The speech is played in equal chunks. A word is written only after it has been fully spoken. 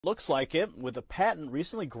Looks like it, with a patent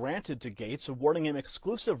recently granted to Gates awarding him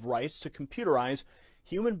exclusive rights to computerize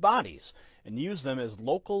human bodies and use them as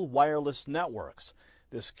local wireless networks.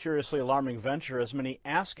 This curiously alarming venture has many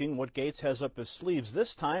asking what Gates has up his sleeves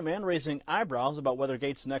this time and raising eyebrows about whether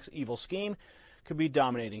Gates' next evil scheme could be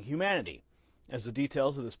dominating humanity. As the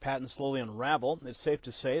details of this patent slowly unravel, it's safe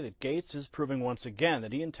to say that Gates is proving once again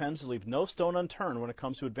that he intends to leave no stone unturned when it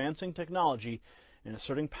comes to advancing technology and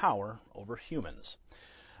asserting power over humans.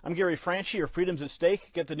 I'm Gary Franchi. Your freedom's at stake.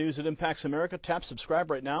 Get the news that impacts America. Tap subscribe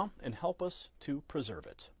right now and help us to preserve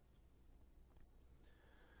it.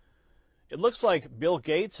 It looks like Bill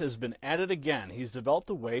Gates has been at it again. He's developed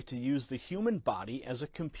a way to use the human body as a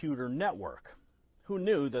computer network. Who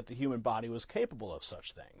knew that the human body was capable of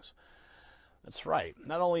such things? That's right.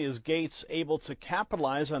 Not only is Gates able to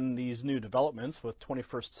capitalize on these new developments with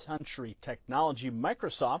 21st century technology,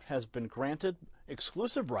 Microsoft has been granted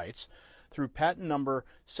exclusive rights through patent number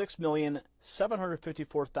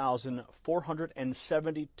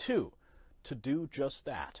 6,754,472 to do just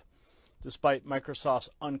that. Despite Microsoft's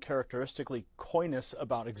uncharacteristically coyness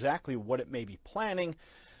about exactly what it may be planning,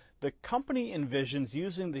 the company envisions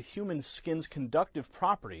using the human skin's conductive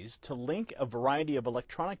properties to link a variety of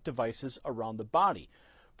electronic devices around the body,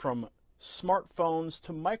 from smartphones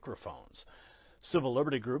to microphones. Civil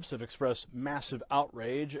liberty groups have expressed massive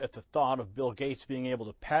outrage at the thought of Bill Gates being able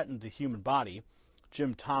to patent the human body.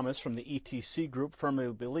 Jim Thomas from the ETC group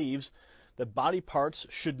firmly believes that body parts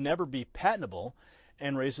should never be patentable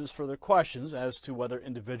and raises further questions as to whether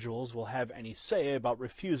individuals will have any say about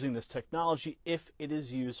refusing this technology if it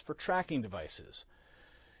is used for tracking devices.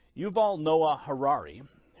 Yuval Noah Harari,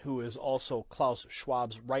 who is also Klaus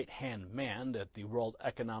Schwab's right-hand man at the World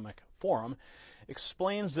Economic Forum,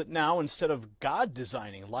 explains that now, instead of God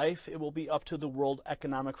designing life, it will be up to the World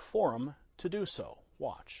Economic Forum to do so.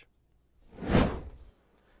 Watch.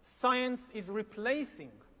 Science is replacing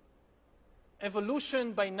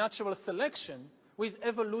evolution by natural selection with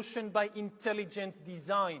evolution by intelligent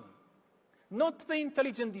design. Not the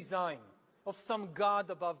intelligent design of some God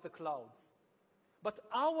above the clouds, but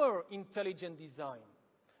our intelligent design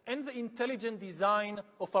and the intelligent design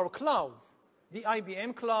of our clouds. The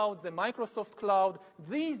IBM cloud, the Microsoft cloud,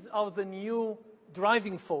 these are the new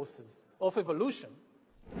driving forces of evolution.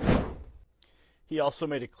 He also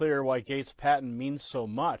made it clear why Gates' patent means so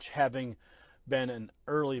much. Having been an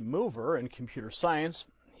early mover in computer science,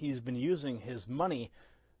 he's been using his money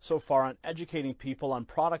so far on educating people on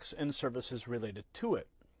products and services related to it.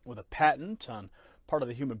 With a patent on part of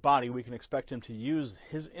the human body, we can expect him to use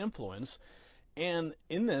his influence, and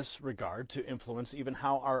in this regard to influence even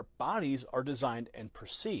how our bodies are designed and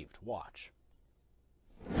perceived. Watch.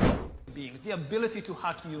 Beings, the ability to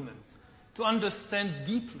hack humans, to understand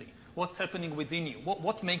deeply what's happening within you,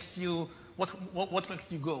 what makes you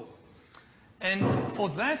go. And for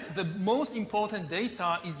that, the most important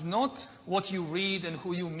data is not what you read and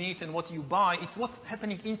who you meet and what you buy, it's what's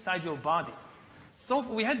happening inside your body. So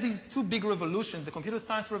we had these two big revolutions, the computer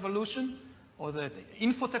science revolution, or the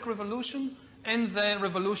infotech revolution, and the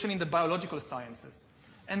revolution in the biological sciences.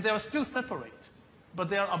 And they are still separate, but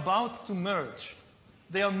they are about to merge.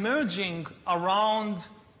 They are merging around,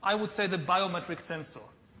 I would say, the biometric sensor.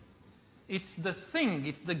 It's the thing,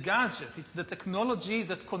 it's the gadget, it's the technology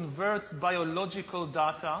that converts biological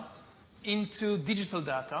data into digital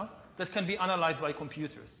data that can be analyzed by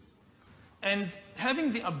computers. And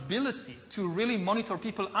having the ability to really monitor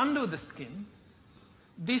people under the skin,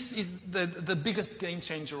 this is the biggest game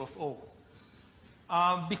changer of all.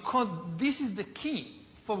 Because this is the key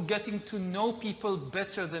for getting to know people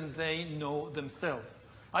better than they know themselves.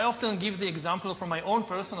 I often give the example from my own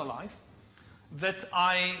personal life that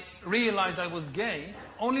I realized I was gay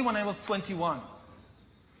only when I was 21.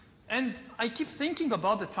 And I keep thinking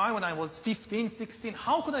about the time when I was 15, 16,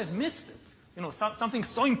 how could I have missed it? You know, something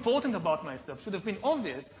so important about myself should have been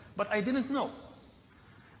obvious, but I didn't know.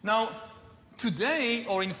 Now, today,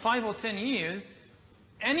 or in 5 or 10 years,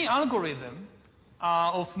 any algorithm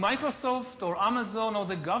of Microsoft or Amazon or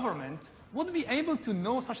the government would be able to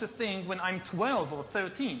know such a thing when I'm 12 or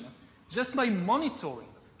 13, just by monitoring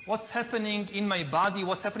what's happening in my body,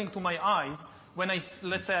 what's happening to my eyes when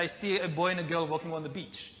let's say I see a boy and a girl walking on the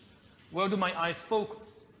beach. Where do my eyes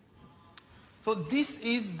focus? So this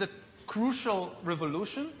is the crucial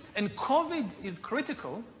revolution, and COVID is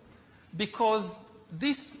critical because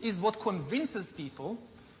this is what convinces people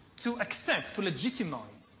to accept, to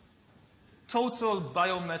legitimize total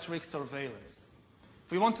biometric surveillance.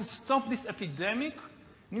 If we want to stop this epidemic,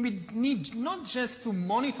 we need not just to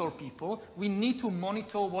monitor people, we need to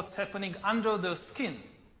monitor what's happening under their skin.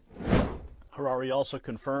 Harari also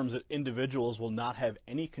confirms that individuals will not have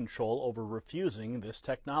any control over refusing this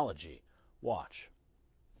technology. Watch.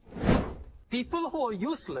 People who are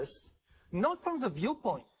useless, not from the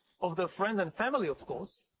viewpoint of their friends and family, of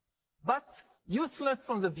course, but useless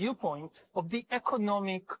from the viewpoint of the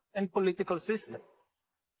economic and political system.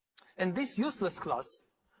 And this useless class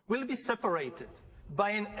will be separated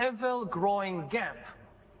by an ever-growing gap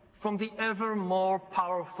from the ever more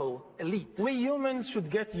powerful elite. We humans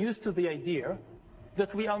should get used to the idea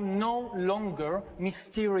that we are no longer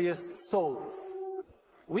mysterious souls.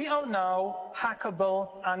 We are now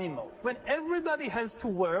hackable animals. When everybody has to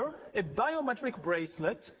wear a biometric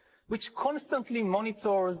bracelet which constantly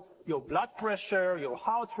monitors your blood pressure, your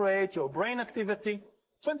heart rate, your brain activity,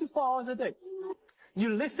 24 hours a day.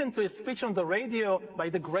 You listen to a speech on the radio by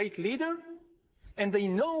the great leader, and they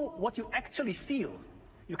know what you actually feel.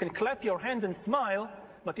 You can clap your hands and smile,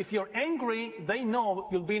 but if you're angry, they know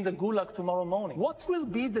you'll be in the gulag tomorrow morning. What will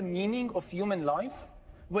be the meaning of human life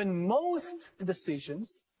when most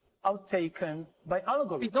decisions are taken by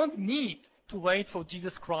algorithms? We don't need to wait for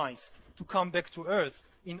Jesus Christ to come back to earth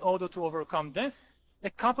in order to overcome death. A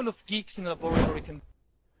couple of geeks in a laboratory can.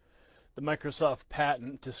 The Microsoft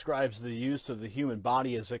patent describes the use of the human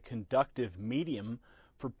body as a conductive medium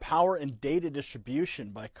for power and data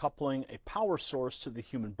distribution by coupling a power source to the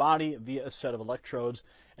human body via a set of electrodes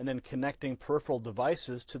and then connecting peripheral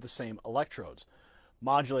devices to the same electrodes.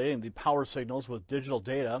 Modulating the power signals with digital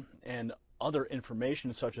data and other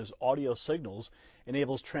information such as audio signals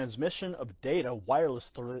enables transmission of data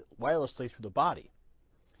wirelessly through the body.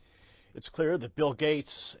 It's clear that Bill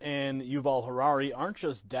Gates and Yuval Harari aren't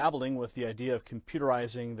just dabbling with the idea of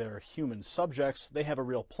computerizing their human subjects, they have a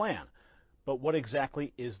real plan. But what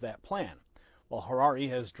exactly is that plan? While Harari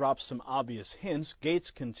has dropped some obvious hints, Gates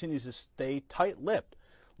continues to stay tight-lipped,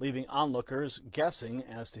 leaving onlookers guessing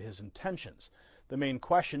as to his intentions. The main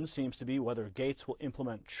question seems to be whether Gates will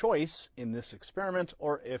implement choice in this experiment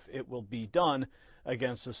or if it will be done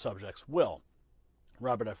against the subject's will.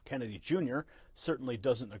 Robert F. Kennedy Jr. certainly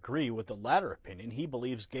doesn't agree with the latter opinion. He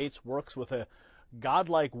believes Gates works with a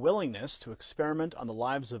godlike willingness to experiment on the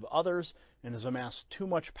lives of others and has amassed too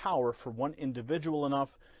much power for one individual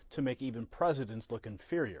enough to make even presidents look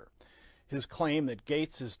inferior. His claim that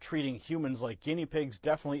Gates is treating humans like guinea pigs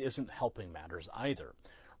definitely isn't helping matters either,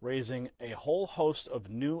 raising a whole host of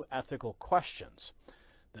new ethical questions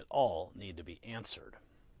that all need to be answered.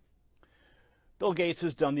 Bill Gates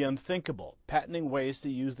has done the unthinkable, patenting ways to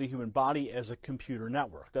use the human body as a computer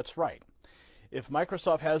network. That's right. If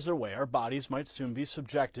Microsoft has their way, our bodies might soon be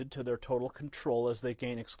subjected to their total control as they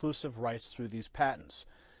gain exclusive rights through these patents.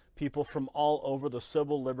 People from all over the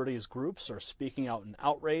civil liberties groups are speaking out in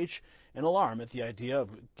outrage and alarm at the idea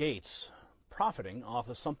of Gates profiting off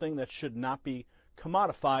of something that should not be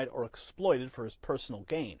commodified or exploited for his personal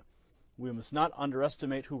gain. We must not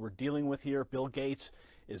underestimate who we're dealing with here. Bill Gates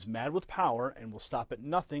is mad with power and will stop at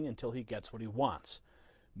nothing until he gets what he wants.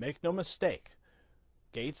 Make no mistake,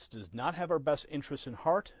 Gates does not have our best interests in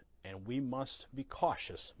heart, and we must be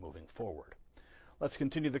cautious moving forward. Let's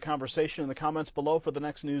continue the conversation in the comments below. For the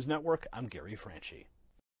Next News Network, I'm Gary Franchi.